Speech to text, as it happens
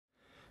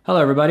Hello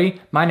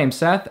everybody, my name's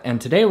Seth, and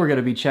today we're going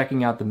to be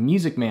checking out the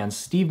Music Man's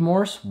Steve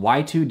Morse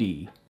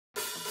Y2D.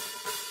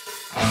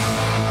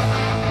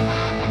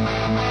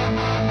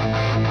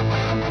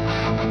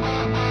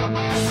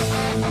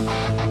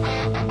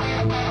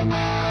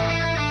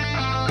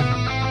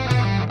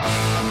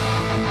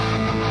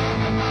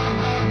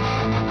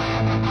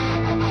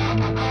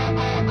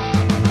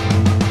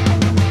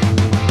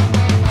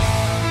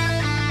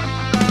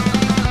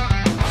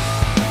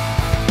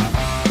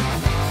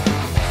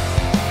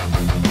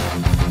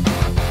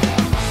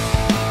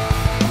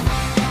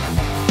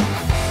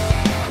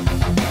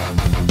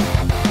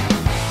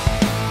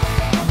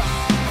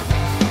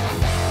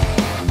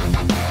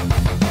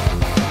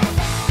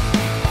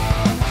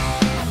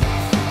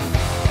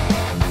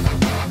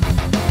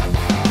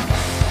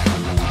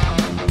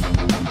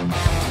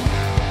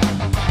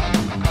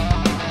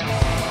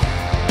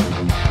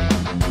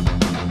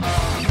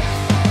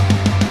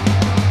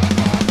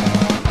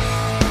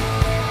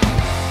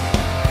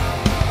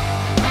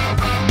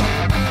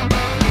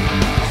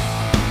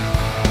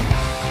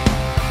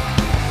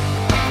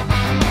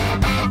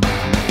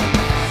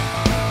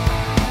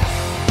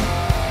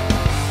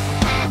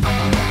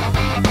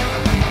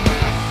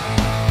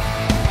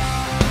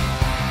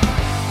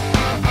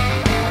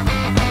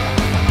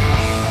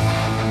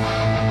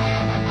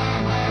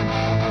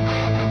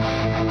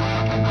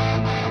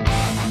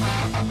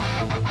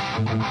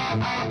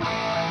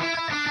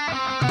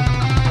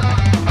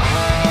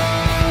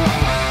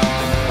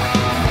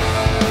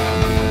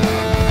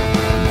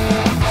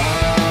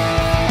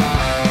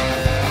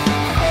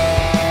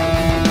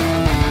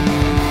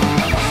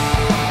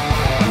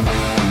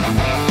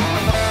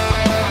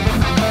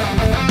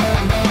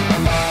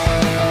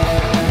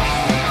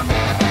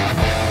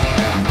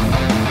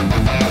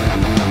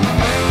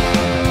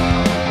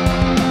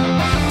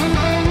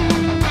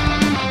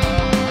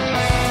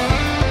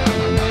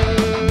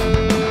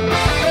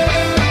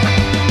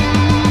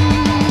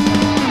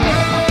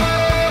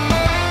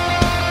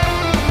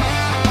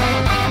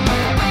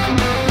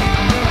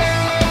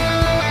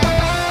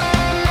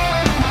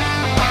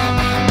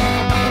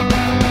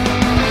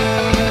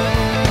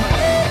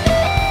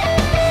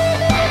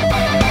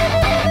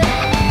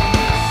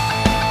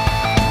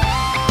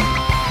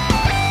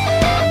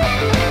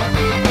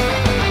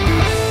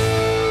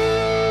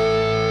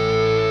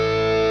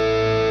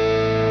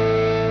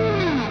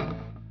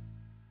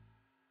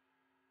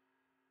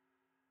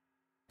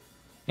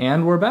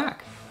 And we're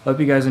back. Hope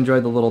you guys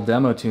enjoyed the little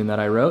demo tune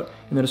that I wrote.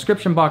 In the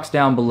description box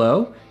down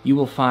below, you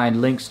will find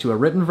links to a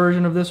written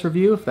version of this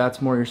review if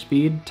that's more your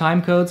speed,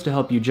 time codes to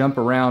help you jump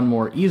around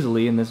more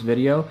easily in this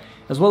video,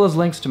 as well as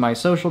links to my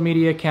social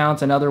media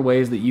accounts and other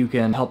ways that you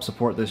can help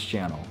support this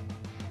channel.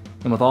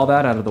 And with all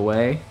that out of the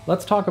way,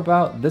 let's talk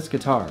about this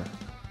guitar.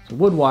 So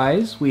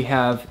wood-wise, we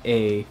have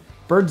a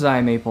bird's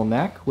eye maple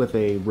neck with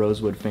a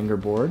rosewood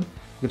fingerboard.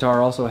 The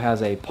guitar also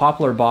has a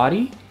poplar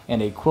body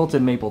and a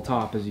quilted maple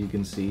top, as you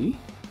can see.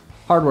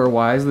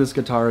 Hardware-wise, this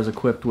guitar is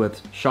equipped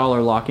with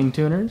Schaller locking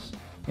tuners,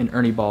 an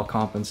Ernie Ball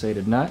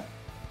compensated nut,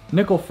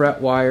 nickel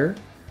fret wire,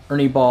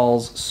 Ernie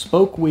Ball's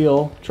spoke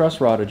wheel truss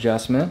rod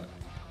adjustment,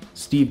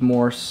 Steve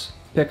Morse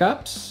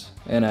pickups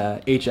in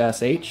a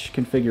HSH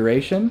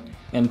configuration,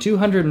 and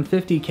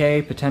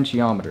 250K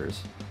potentiometers.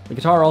 The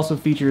guitar also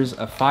features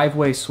a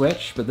 5-way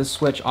switch, but this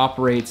switch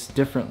operates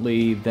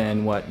differently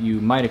than what you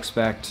might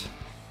expect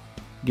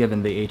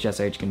given the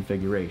HSH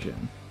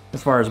configuration.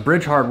 As far as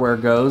bridge hardware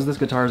goes, this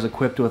guitar is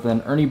equipped with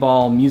an Ernie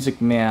Ball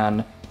Music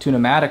Man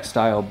Tune-O-Matic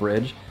style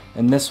bridge,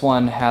 and this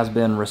one has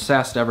been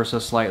recessed ever so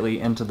slightly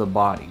into the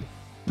body.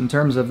 In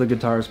terms of the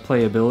guitar's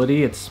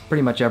playability, it's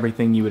pretty much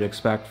everything you would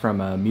expect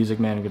from a Music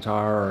Man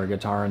guitar or a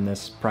guitar in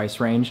this price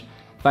range.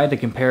 If I had to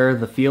compare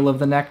the feel of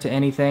the neck to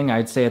anything,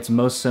 I'd say it's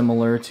most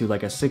similar to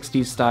like a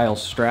 60s style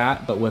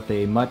Strat, but with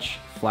a much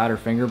flatter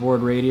fingerboard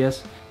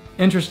radius.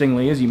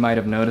 Interestingly, as you might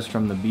have noticed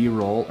from the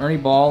B-roll, Ernie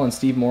Ball and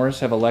Steve Morse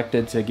have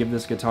elected to give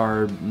this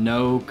guitar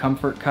no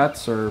comfort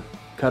cuts or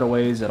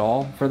cutaways at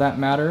all, for that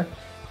matter.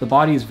 The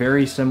body is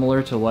very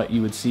similar to what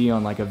you would see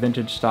on like a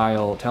vintage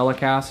style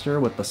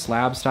Telecaster with the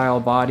slab style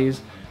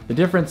bodies. The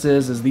difference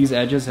is these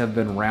edges have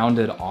been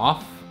rounded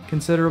off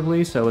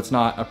considerably, so it's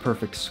not a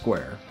perfect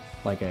square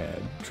like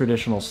a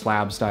traditional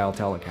slab style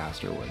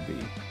Telecaster would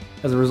be.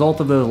 As a result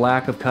of the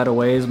lack of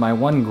cutaways, my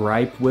one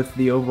gripe with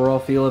the overall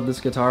feel of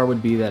this guitar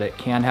would be that it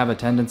can have a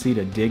tendency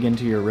to dig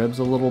into your ribs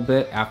a little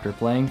bit after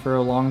playing for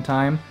a long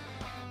time,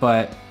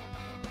 but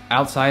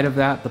outside of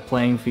that, the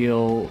playing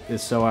feel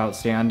is so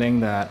outstanding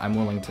that I'm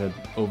willing to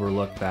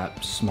overlook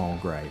that small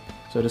gripe.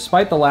 So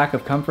despite the lack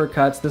of comfort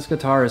cuts, this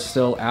guitar is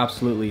still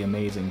absolutely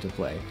amazing to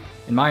play.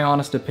 In my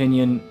honest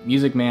opinion,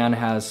 Music Man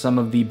has some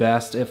of the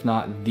best, if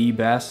not the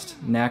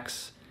best,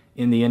 necks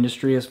in the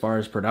industry as far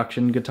as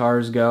production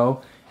guitars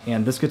go,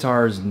 and this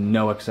guitar is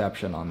no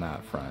exception on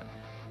that front.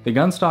 The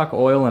gunstock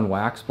oil and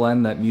wax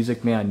blend that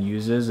Music Man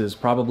uses is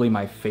probably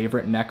my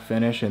favorite neck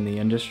finish in the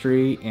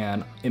industry,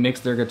 and it makes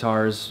their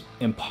guitars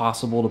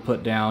impossible to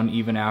put down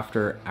even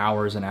after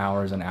hours and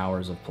hours and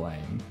hours of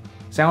playing.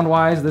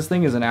 Sound-wise, this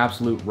thing is an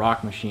absolute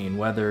rock machine,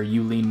 whether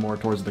you lean more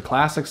towards the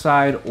classic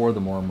side or the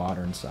more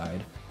modern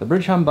side. The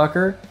bridge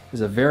humbucker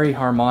is a very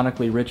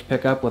harmonically rich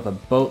pickup with a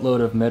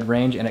boatload of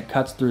mid-range, and it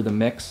cuts through the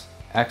mix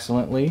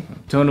excellently.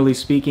 Tonally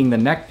speaking, the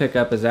neck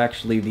pickup is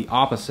actually the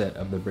opposite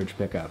of the bridge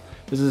pickup.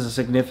 This is a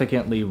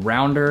significantly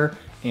rounder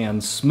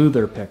and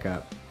smoother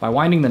pickup. By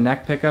winding the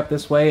neck pickup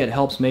this way, it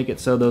helps make it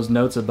so those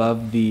notes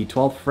above the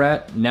 12th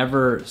fret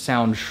never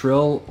sound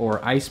shrill or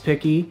ice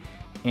picky,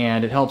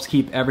 and it helps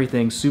keep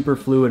everything super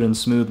fluid and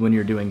smooth when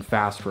you're doing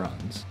fast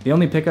runs. The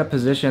only pickup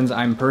positions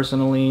I'm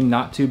personally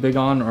not too big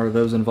on are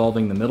those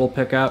involving the middle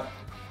pickup.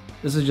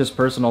 This is just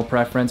personal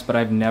preference, but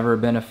I've never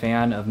been a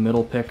fan of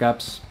middle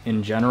pickups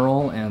in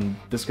general, and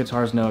this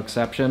guitar is no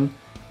exception.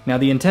 Now,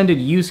 the intended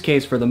use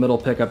case for the middle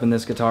pickup in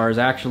this guitar is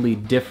actually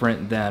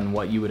different than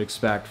what you would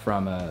expect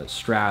from a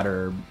Strat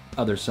or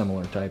other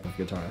similar type of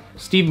guitar.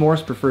 Steve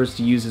Morse prefers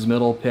to use his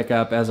middle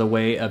pickup as a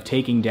way of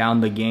taking down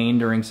the gain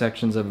during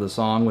sections of the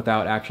song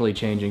without actually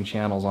changing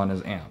channels on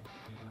his amp.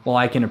 While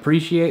I can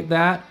appreciate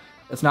that,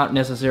 it's not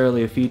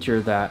necessarily a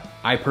feature that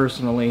I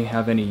personally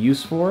have any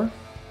use for,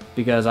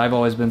 because I've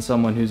always been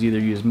someone who's either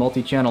used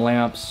multi-channel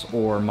amps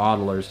or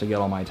modelers to get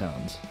all my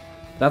tones.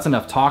 That's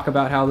enough talk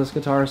about how this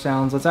guitar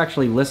sounds. Let's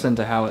actually listen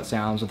to how it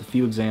sounds with a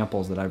few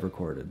examples that I've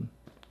recorded.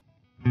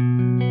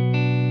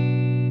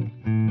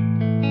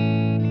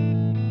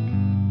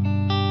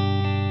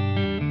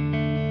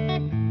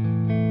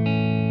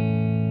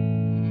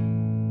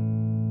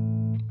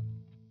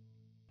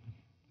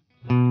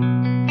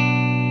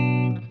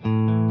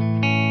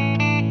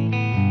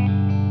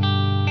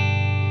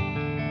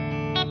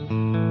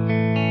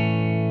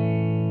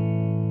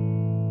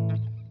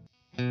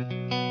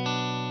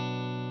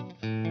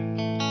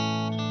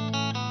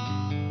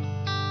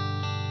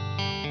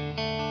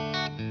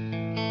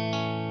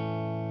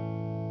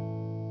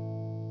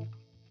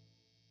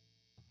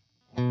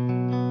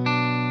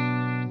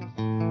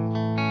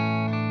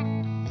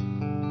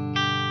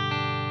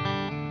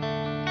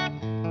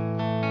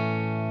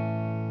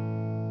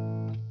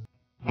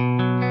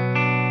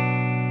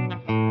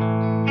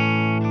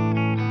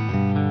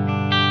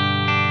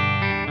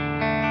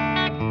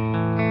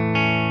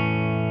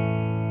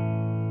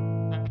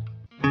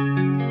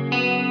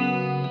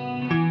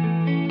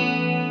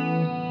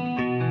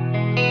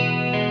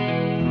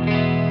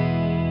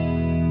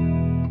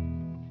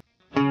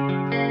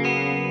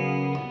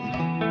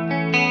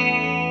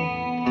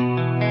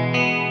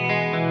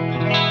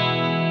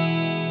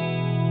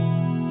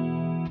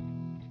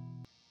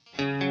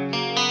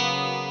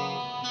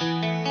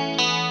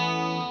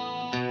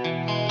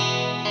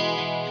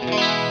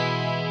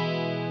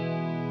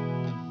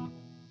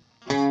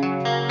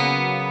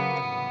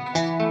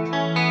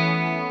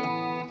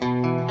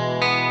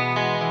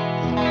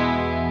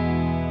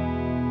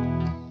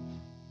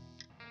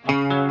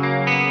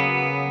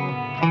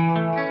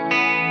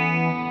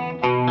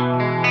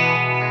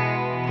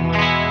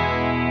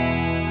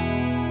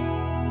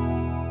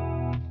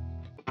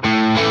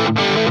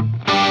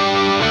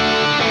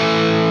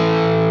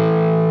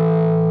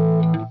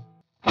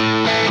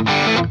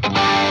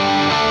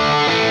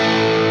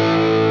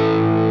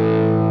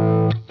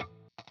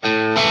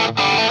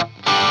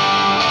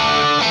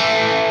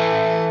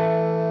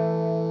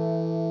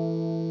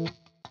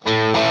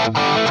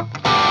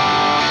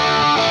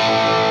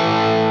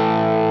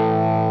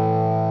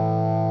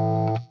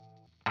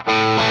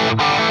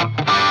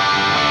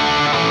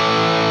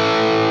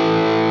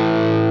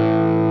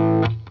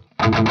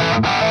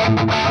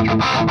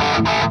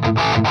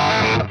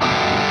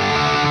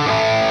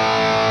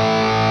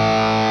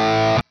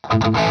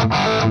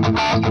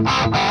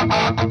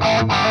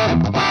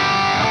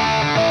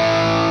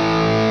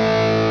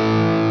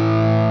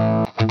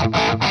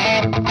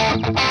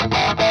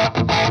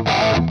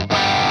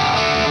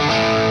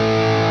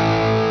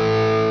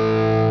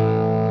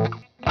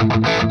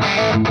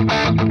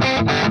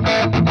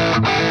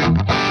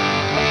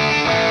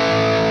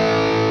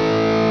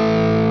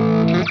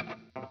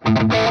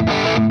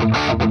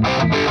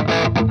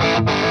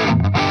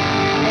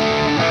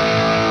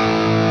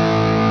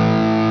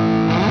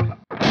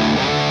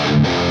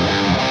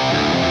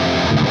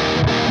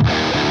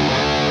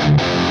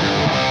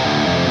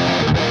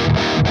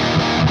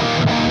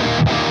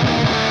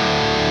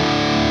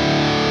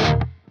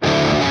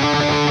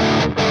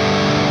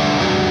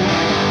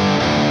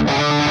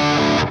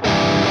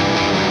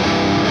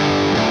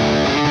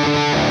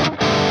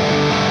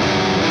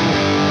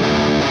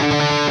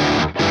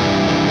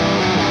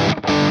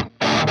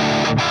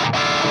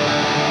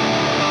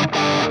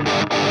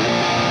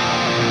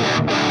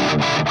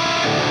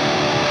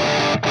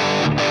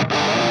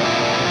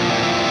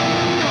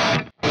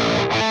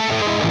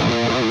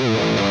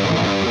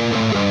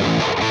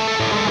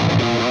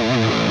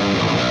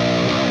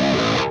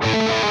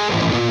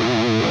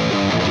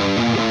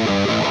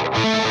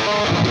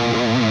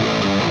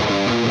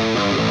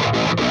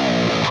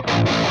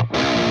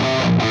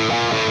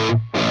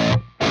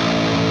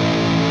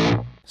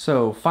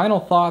 So,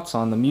 final thoughts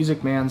on the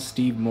Music Man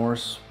Steve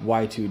Morse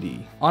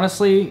Y2D.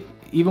 Honestly,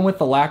 even with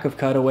the lack of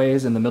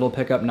cutaways and the middle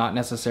pickup not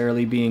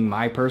necessarily being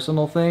my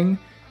personal thing,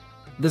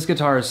 this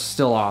guitar is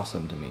still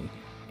awesome to me,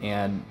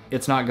 and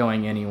it's not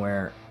going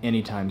anywhere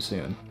anytime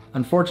soon.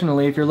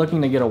 Unfortunately, if you're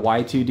looking to get a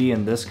Y2D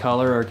in this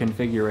color or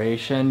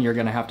configuration, you're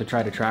gonna have to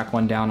try to track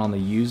one down on the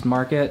used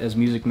market, as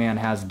Music Man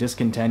has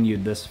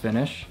discontinued this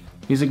finish.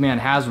 Music Man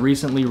has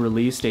recently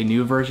released a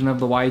new version of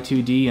the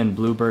Y2D in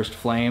Blue Burst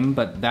Flame,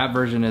 but that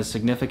version is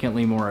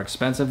significantly more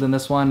expensive than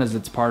this one, as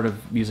it's part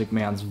of Music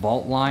Man's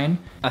Vault line.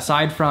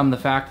 Aside from the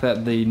fact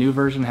that the new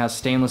version has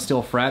stainless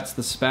steel frets,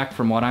 the spec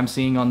from what I'm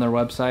seeing on their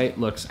website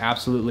looks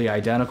absolutely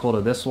identical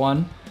to this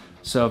one.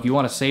 So if you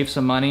want to save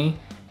some money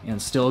and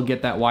still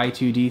get that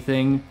Y2D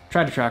thing,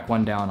 try to track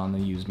one down on the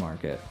used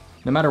market.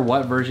 No matter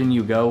what version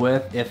you go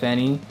with, if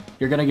any,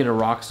 you're gonna get a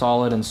rock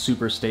solid and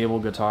super stable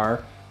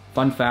guitar.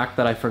 Fun fact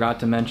that I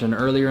forgot to mention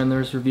earlier in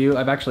this review,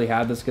 I've actually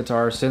had this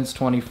guitar since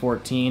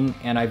 2014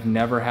 and I've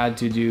never had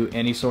to do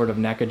any sort of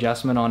neck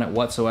adjustment on it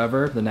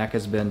whatsoever. The neck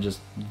has been just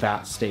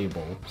that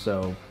stable,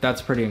 so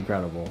that's pretty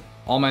incredible.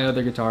 All my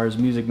other guitars,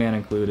 Music Man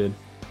included,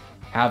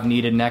 have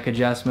needed neck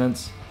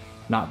adjustments,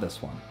 not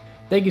this one.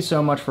 Thank you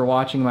so much for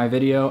watching my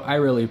video, I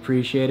really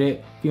appreciate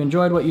it. If you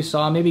enjoyed what you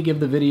saw, maybe give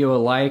the video a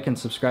like and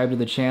subscribe to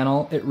the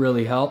channel, it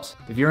really helps.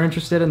 If you're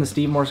interested in the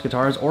Steve Morse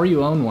guitars or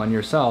you own one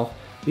yourself,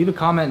 leave a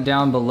comment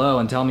down below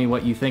and tell me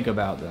what you think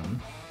about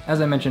them.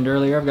 As I mentioned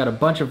earlier, I've got a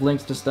bunch of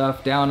links to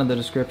stuff down in the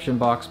description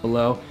box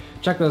below.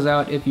 Check those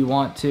out if you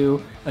want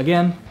to.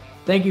 Again,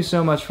 thank you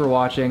so much for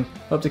watching.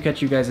 Hope to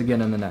catch you guys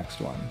again in the next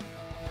one.